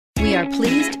are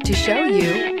pleased to show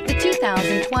you the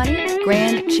 2020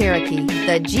 Grand Cherokee.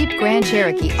 The Jeep Grand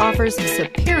Cherokee offers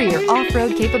superior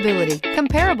off-road capability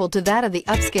comparable to that of the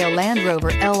upscale Land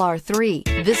Rover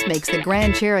LR3. This makes the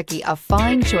Grand Cherokee a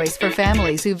fine choice for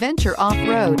families who venture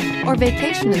off-road or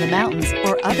vacation in the mountains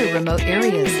or other remote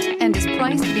areas, and is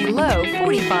priced below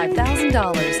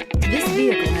 $45,000. This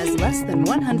vehicle has less than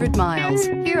 100 miles.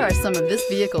 Here are some of this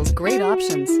vehicle's great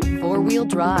options: four-wheel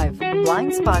drive,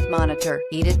 blind spot monitor,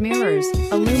 heated mirrors,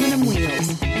 aluminum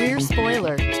wheels, rear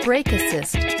spoiler, brake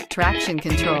assist, traction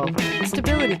control,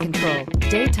 stability control,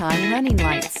 daytime running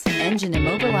lights, engine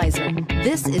immobilizer.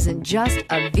 This isn't just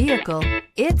a vehicle,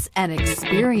 it's an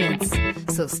experience.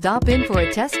 So stop in for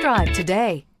a test drive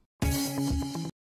today.